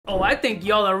Oh, I think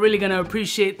y'all are really gonna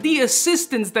appreciate the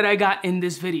assistance that I got in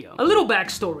this video. A little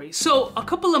backstory. So a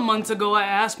couple of months ago, I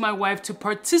asked my wife to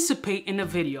participate in a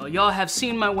video. Y'all have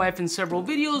seen my wife in several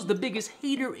videos, the biggest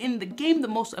hater in the game, the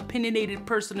most opinionated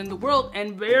person in the world,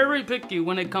 and very picky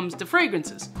when it comes to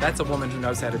fragrances. That's a woman who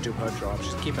knows how to do her job.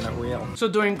 She's keeping it real. So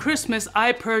during Christmas,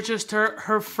 I purchased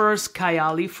her first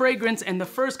Kayali fragrance, and the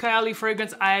first Kayali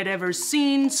fragrance I had ever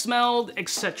seen, smelled,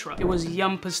 etc. It was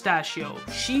Yum Pistachio.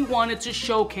 She wanted to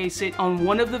showcase it on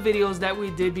one of the videos that we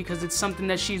did because it's something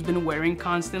that she's been wearing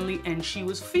constantly and she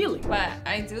was feeling. But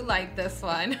I do like this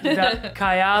one. The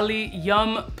Kayali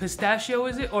Yum Pistachio,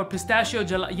 is it? Or Pistachio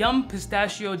Gelato? Yum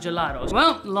Pistachio Gelatos.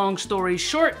 Well, long story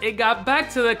short, it got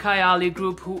back to the Kayali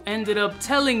group who ended up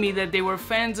telling me that they were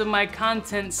fans of my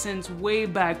content since way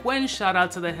back when. Shout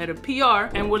out to the head of PR,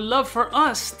 and would love for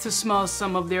us to smell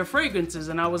some of their fragrances.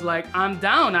 And I was like, I'm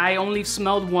down. I only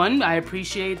smelled one. I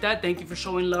appreciate that. Thank you for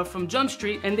showing love from Jump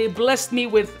Street. And they blessed me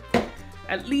with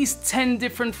at least 10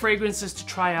 different fragrances to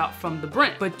try out from the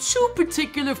brand. But two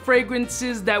particular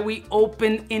fragrances that we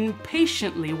opened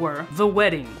impatiently were the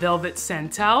Wedding Velvet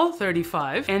Santal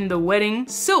 35 and the Wedding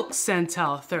Silk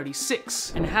Santal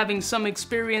 36. And having some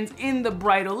experience in the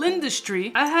bridal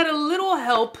industry, I had a little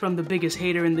help from the biggest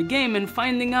hater in the game in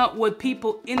finding out what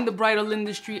people in the bridal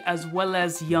industry as well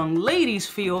as young ladies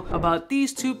feel about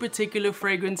these two particular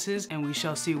fragrances, and we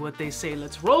shall see what they say.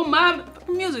 Let's roll my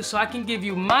music so I can give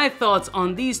you my thoughts on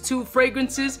these two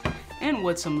fragrances and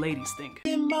what some ladies think.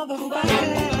 We're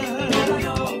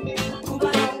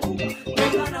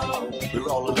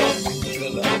all alone,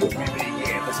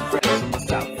 yeah, but some friends from the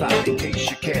south side, in case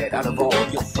you cared, out of all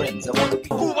your friends, I wanna be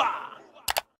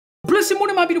Blessed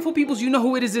morning, my beautiful peoples. You know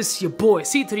who it is. It's your boy,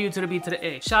 C to the U to the B to the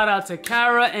A. Shout out to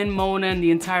Kara and Mona and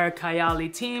the entire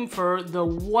Kayali team for the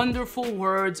wonderful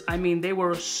words. I mean, they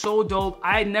were so dope.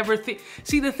 I never think.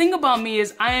 See, the thing about me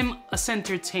is I am a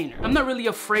entertainer. I'm not really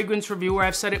a fragrance reviewer.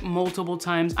 I've said it multiple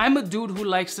times. I'm a dude who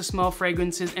likes to smell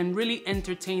fragrances and really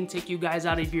entertain, take you guys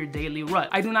out of your daily rut.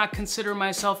 I do not consider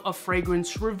myself a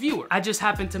fragrance reviewer. I just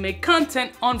happen to make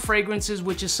content on fragrances,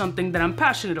 which is something that I'm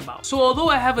passionate about. So although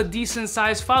I have a decent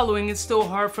sized following, it's still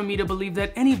hard for me to believe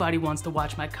that anybody wants to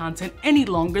watch my content any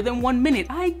longer than 1 minute.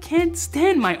 I can't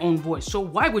stand my own voice, so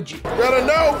why would you? Better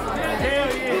know,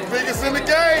 the biggest in the game.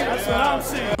 That's what I'm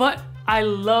saying. But I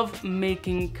love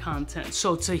making content.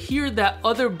 So to hear that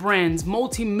other brands,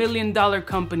 multi-million-dollar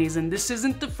companies, and this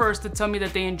isn't the first to tell me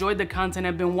that they enjoyed the content,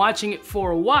 I've been watching it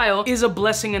for a while, is a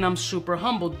blessing, and I'm super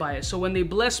humbled by it. So when they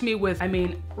bless me with, I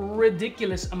mean,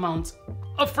 ridiculous amounts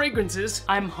of fragrances,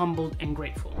 I'm humbled and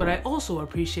grateful. But I also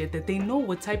appreciate that they know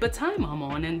what type of time I'm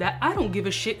on and that I don't give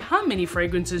a shit how many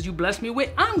fragrances you bless me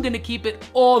with. I'm gonna keep it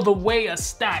all the way a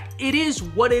stack. It is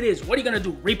what it is. What are you gonna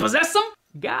do? Repossess them?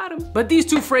 Got him. But these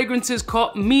two fragrances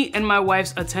caught me and my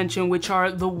wife's attention, which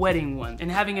are the wedding ones. And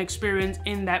having experience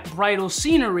in that bridal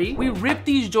scenery, we ripped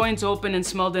these joints open and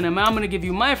smelled in them. I'm gonna give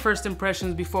you my first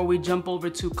impressions before we jump over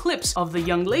to clips of the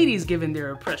young ladies giving their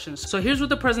impressions. So here's what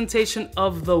the presentation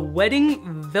of the Wedding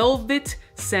Velvet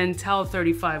Santal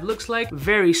 35 looks like.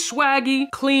 Very swaggy,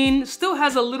 clean, still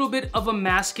has a little bit of a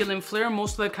masculine flair.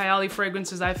 Most of the Kayali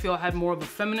fragrances I feel had more of a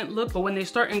feminine look, but when they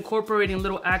start incorporating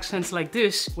little accents like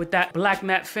this with that black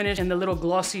matte finish and the little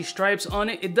glossy stripes on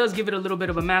it, it does give it a little bit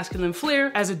of a masculine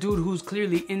flair. As a dude who's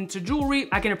clearly into jewelry,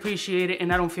 I can appreciate it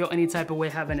and I don't feel any type of way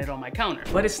having it on my counter.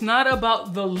 But it's not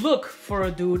about the look for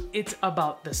a dude, it's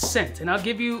about the scent. And I'll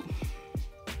give you,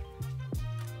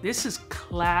 this is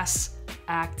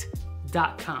ClassAct.com.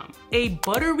 A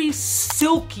buttery,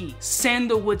 silky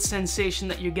sandalwood sensation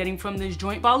that you're getting from this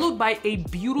joint, followed by a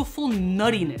beautiful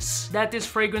nuttiness that this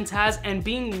fragrance has, and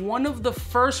being one of the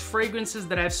first fragrances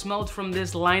that I've smelled from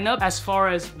this lineup as far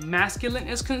as masculine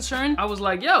is concerned, I was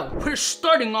like, yo, we're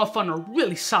starting off on a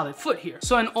really solid foot here.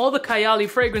 So in all the Kayali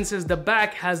fragrances, the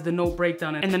back has the note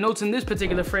breakdown, and the notes in this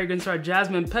particular fragrance are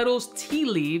jasmine petals, tea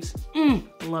leaves,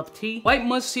 love tea, white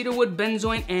musk, cedarwood,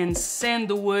 benzoin, and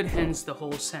sandalwood, hence the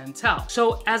whole Santal.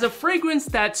 So as a fragrance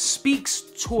that speaks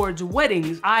towards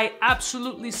weddings, I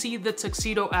absolutely see the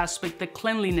tuxedo aspect, the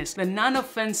cleanliness, the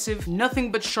non-offensive,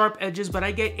 nothing but sharp edges, but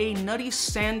I get a nutty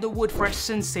sandalwood fresh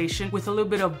sensation with a little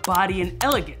bit of body and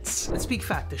elegance. Let's speak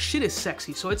fact, the shit is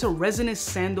sexy. So it's a resonant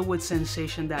sandalwood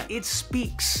sensation that it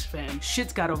speaks, fam.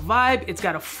 Shit's got a vibe, it's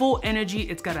got a full energy,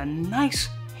 it's got a nice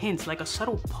hint, like a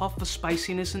subtle puff of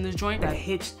spiciness in this joint that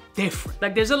hits different.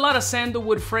 Like there's a lot of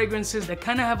sandalwood fragrances that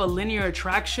kind of have a linear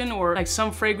attraction, or like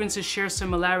some fragrances share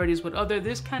similarities with other.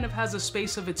 This kind of has a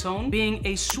space of its own, being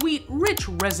a sweet, rich,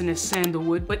 resinous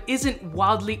sandalwood, but isn't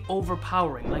wildly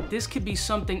overpowering. Like this could be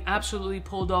something absolutely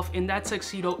pulled off in that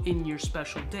tuxedo in your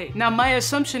special day. Now, my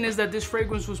assumption is that this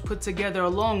fragrance was put together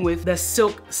along with the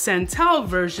Silk Santal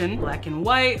version, black and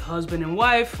white, husband and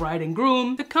wife, bride and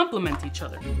groom, to complement each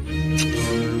other.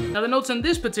 Now the notes on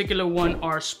this particular one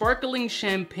are sparkling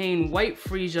champagne, white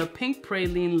freesia, pink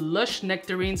praline, lush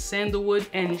nectarine, sandalwood,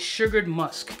 and sugared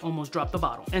musk. Almost dropped the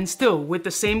bottle. And still, with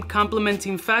the same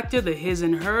complementing factor, the his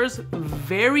and hers,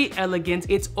 very elegant.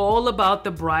 It's all about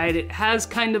the bride. It has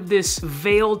kind of this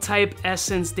veil type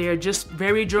essence there, just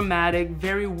very dramatic,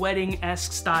 very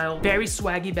wedding-esque style, very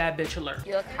swaggy bad bitch alert.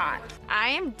 You look hot. I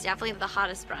am definitely the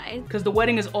hottest bride. Because the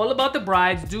wedding is all about the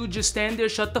brides. Dude, just stand there,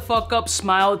 shut the fuck up,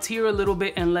 smile, tear a little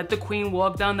bit, and let the queen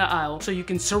walk down the aisle so you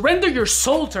can surrender your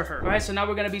soul to her. All right, so now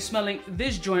we're gonna be smelling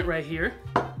this joint right here.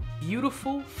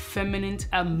 Beautiful, feminine,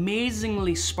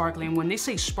 amazingly sparkling. When they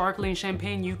say sparkling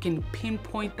champagne, you can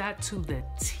pinpoint that to the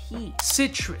T.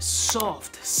 Citrus,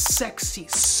 soft, sexy,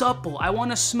 supple. I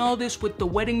wanna smell this with the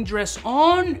wedding dress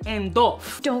on and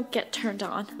off. Don't get turned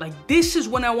on. Like this is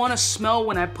when I wanna smell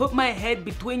when I put my head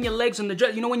between your legs on the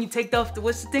dress. You know when you take off the,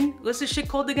 what's the thing? What's this shit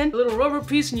called again? A little rubber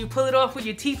piece and you pull it off with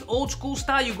your teeth, old school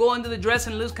style. You go under the dress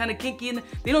and it looks kind of kinky. And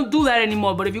they don't do that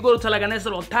anymore, but if you go to like a nice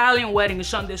little Italian wedding or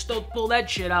something, they still pull that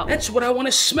shit out. That's what I want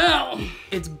to smell.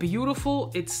 It's beautiful,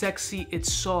 it's sexy,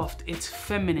 it's soft, it's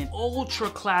feminine, ultra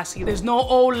classy. There's no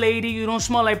old lady, you don't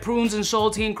smell like prunes and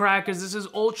saltine crackers. This is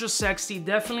ultra sexy,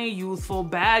 definitely youthful,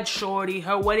 bad shorty.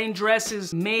 Her wedding dress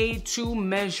is made to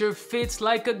measure, fits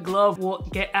like a glove, will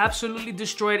get absolutely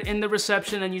destroyed in the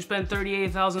reception, and you spend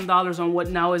 $38,000 on what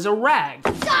now is a rag.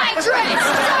 Die, Trish!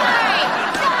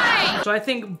 Die! So I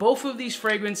think both of these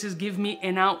fragrances give me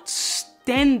an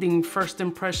outstanding first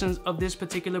impressions of this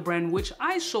particular brand, which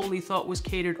I solely thought was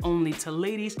catered only to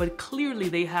ladies, but clearly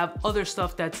they have other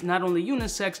stuff that's not only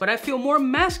unisex, but I feel more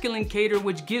masculine catered,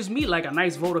 which gives me like a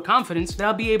nice vote of confidence that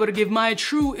I'll be able to give my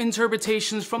true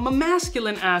interpretations from a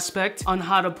masculine aspect on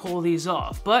how to pull these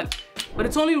off. But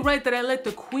it's only right that I let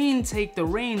the queen take the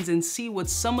reins and see what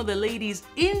some of the ladies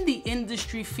in the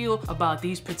industry feel about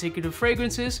these particular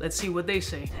fragrances. Let's see what they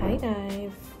say. Hi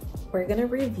guys, we're gonna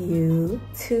review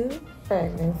 2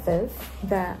 fragrances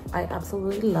that I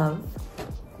absolutely love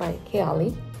by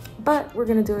Kayali, but we're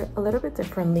gonna do it a little bit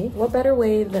differently. What better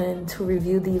way than to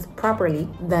review these properly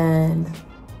than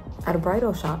at a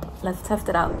bridal shop? Let's test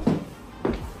it out.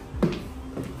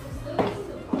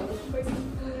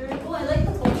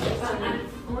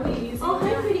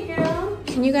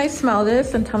 Can you guys smell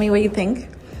this and tell me what you think?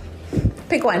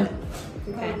 Pick one.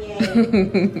 Okay.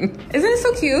 Isn't it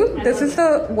so cute? This is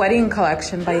the wedding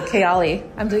collection by Kayali.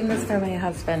 I'm doing this for my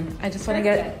husband. I just want to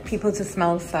get people to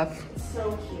smell stuff.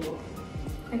 So cute.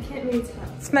 I can't really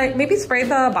tell. Maybe spray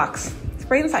the box.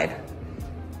 Spray inside.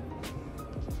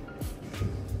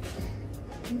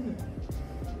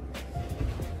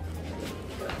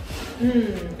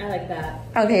 I like that.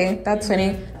 Okay, that's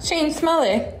funny. Shane, smell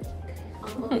it. I'll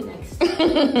hold it next.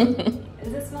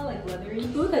 Does it smell like leathery?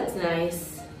 Ooh, that's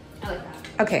nice. I like that.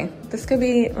 Okay, this could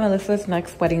be Melissa's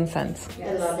next wedding scent. Yes.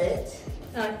 I love it.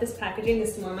 I like this packaging.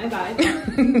 This is more my vibe.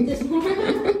 Just more.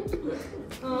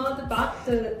 Oh,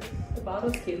 the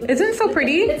bottle's cute. Isn't it so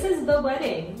pretty? It says the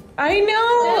wedding. I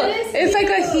know. That is it's cute.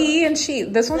 like a he and she.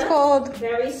 This one's called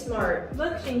Very smart.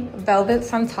 Look, Shane. Velvet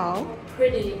Santal.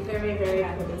 Pretty. Very, very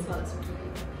pretty.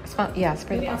 Smells Yeah,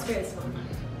 spray the Maybe I'll box. spray this one.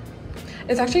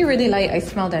 It's actually really light. I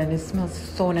smelled it and it smells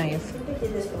so nice. I think I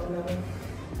did this wrong,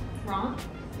 though. Wrong?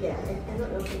 Yeah, I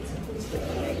don't know if it's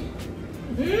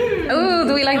right. Ooh,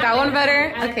 do we like that one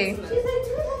better? Okay.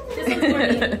 This one's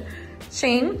for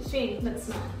me. Shane? Let's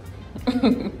smell.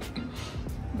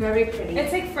 Very pretty.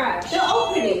 It's like fresh. They're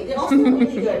all pretty. They all smell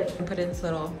really good. Put in this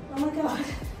little. Oh my god.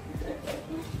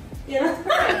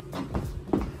 Yeah.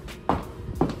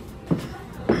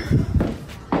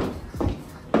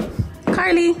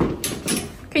 Carly,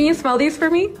 can you smell these for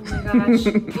me? Oh my gosh.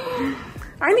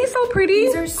 Aren't these so pretty?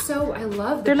 These are so, I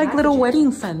love They're like little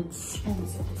wedding scents. And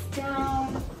set this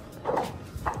down.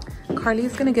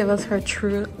 Carly's gonna give us her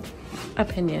true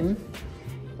opinion.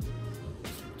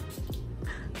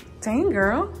 Dang,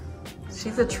 girl.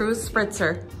 She's a true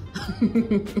spritzer.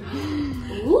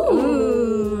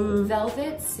 Ooh.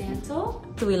 Velvet Santal.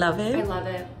 Do we love it? I love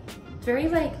it. Very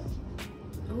like,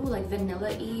 ooh, like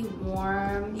vanilla-y,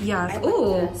 warm. Yes. I like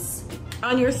Ooh. this.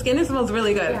 On your skin, it smells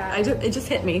really good. Yeah. It just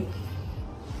hit me.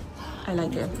 I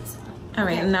like it. All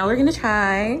right, and now we're gonna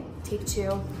try Take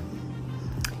 2.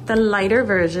 the lighter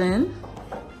version.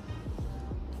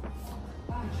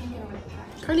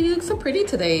 Carly, you look so pretty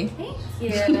today. Thank you.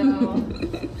 Very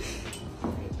pretty.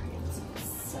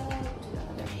 So, do the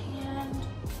other hand.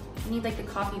 You need like the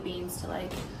coffee beans to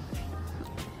like.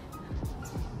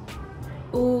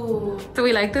 Ooh. Do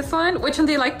we like this one? Which one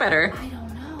do you like better? I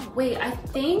don't know. Wait, I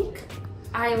think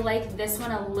I like this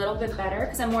one a little bit better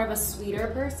because I'm more of a sweeter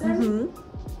person.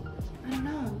 I don't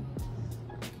know.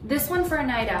 This one for a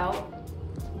night out.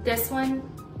 This one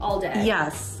all day.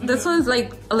 Yes. This one's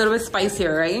like a little bit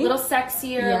spicier, right? A little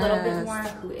sexier, a little bit more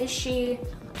who is she?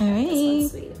 All right.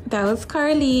 Sweet. That was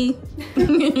Carly.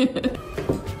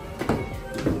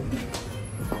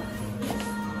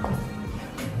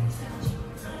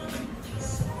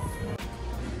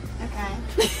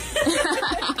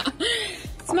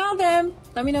 Smell them.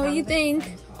 Let me know what you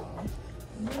think.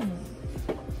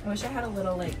 I wish I had a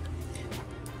little like.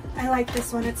 I like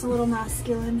this one. It's a little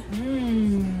masculine.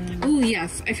 Oh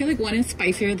yes, I feel like one is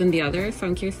spicier than the other, so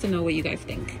I'm curious to know what you guys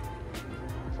think.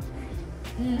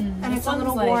 And it's a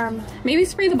little warm. Maybe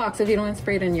spray the box if you don't want to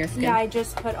spray it in your skin. Yeah, I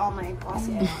just put all my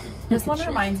Glossier on. This one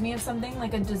reminds me of something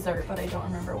like a dessert, but I don't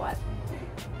remember what.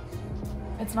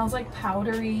 It smells like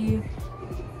powdery.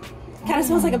 Kind of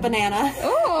smells like a banana.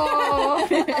 Oh!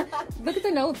 Look at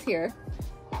the notes here.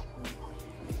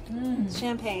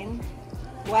 Champagne,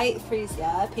 white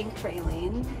freesia, pink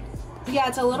praline. Yeah,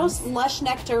 it's a little lush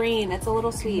nectarine. It's a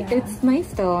little sweet. Yeah. It's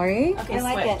nice though, right? Okay, I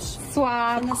like it.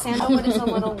 Swap. And the sandalwood is a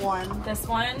little warm. This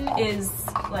one is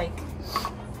like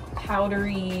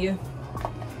powdery.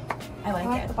 I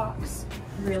like it. The box.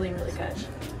 Really, really good.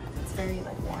 It's very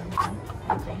like warm.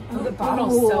 Oh, the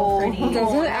bottle's so pretty.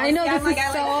 Doesn't it? I know this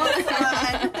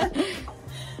is so.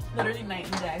 Literally night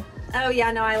and day. Oh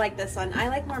yeah, no, I like this one. I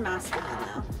like more masculine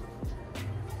though.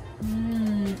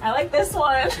 I like this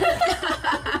one.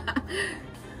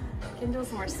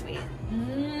 Kindle's more sweet.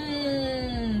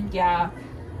 Yeah.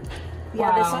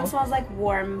 Yeah, this one smells like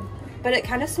warm, but it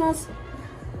kind of smells.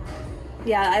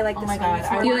 Yeah, I like this one. Oh my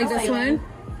god, you like this one?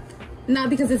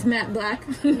 Not because it's matte black.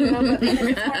 No, but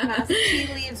it's more musk. Tea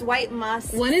leaves, white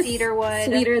musk, one is cedarwood.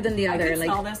 Sweeter than the other. I can like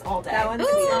smell this all day. That one's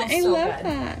I so love good.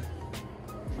 that.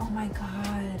 Oh my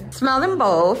god. Smell them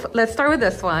both. Let's start with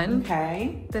this one.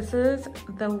 Okay. This is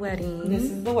the wedding. This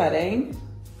is the wedding.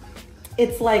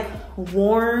 It's like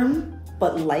warm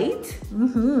but light.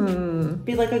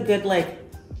 Be like a good like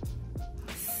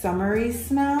summery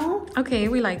smell. Okay,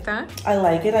 we like that. I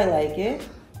like it. I like it.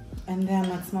 And then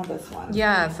let's smell this one.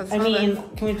 Yes. I mean,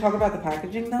 can we talk about the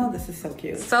packaging though? This is so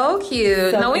cute. So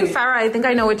cute. So Knowing cute. Farrah, I think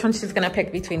I know which one she's gonna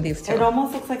pick between these two. It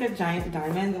almost looks like a giant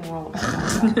diamond, and we're all about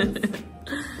diamonds.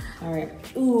 All right.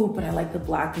 Ooh, but I like the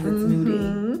black because it's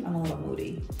moody. I'm a little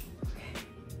moody.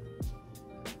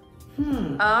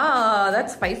 Oh,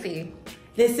 that's spicy.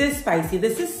 This is spicy.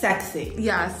 This is sexy.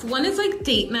 Yes. One is like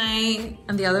date night,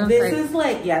 and the other one's This like. is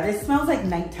like, yeah, this smells like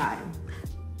nighttime.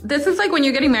 This is like when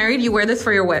you're getting married, you wear this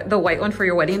for your the white one for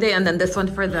your wedding day, and then this one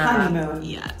for the honeymoon.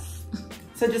 Yes.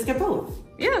 So just get both.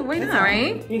 Yeah, why not,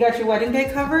 right? You got your wedding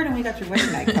day covered, and we got your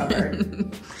wedding night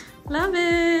covered. Love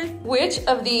it. Which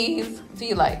of these do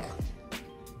you like?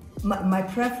 My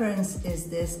preference is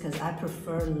this because I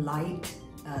prefer light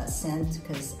scent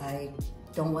because I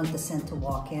don't want the scent to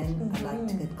walk in. I like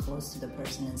to get close to the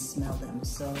person and smell them.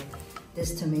 So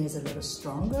this to me is a little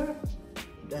stronger.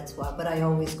 That's why, but I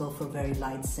always go for very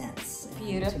light scents. And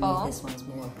beautiful. To me, this one's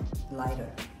more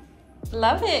lighter.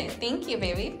 Love it. Thank you,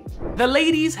 baby. The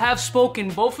ladies have spoken.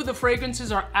 Both of the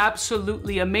fragrances are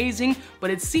absolutely amazing,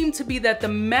 but it seemed to be that the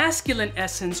masculine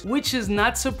essence, which is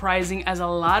not surprising as a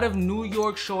lot of New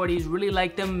York shorties really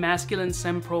like them masculine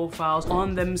scent profiles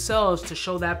on themselves to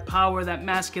show that power, that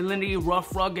masculinity,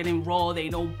 rough, rugged, and raw. They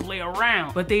don't play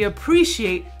around, but they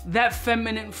appreciate that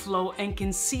feminine flow and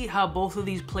can see how both of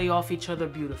these play off each other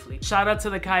beautifully. Shout out to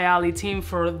the Kayali team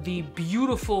for the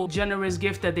beautiful, generous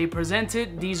gift that they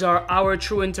presented. These are our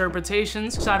true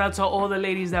interpretations. Shout out to all the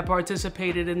ladies that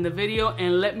participated in the video,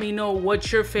 and let me know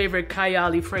what your favorite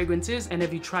Kayali fragrance is and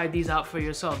if you tried these out for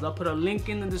yourselves. I'll put a link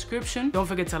in the description. Don't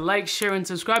forget to like, share, and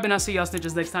subscribe, and I'll see y'all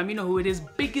snitches next time. You know who it is,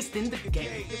 biggest in the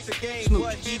game.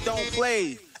 But he don't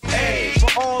play. Hey,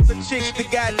 for all the chicks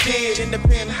that got dead in the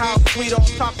penthouse suite on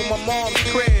top of my mom's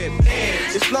crib.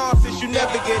 It's nonsense you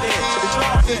never get in. It's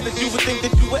nonsense that you would think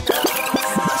that you would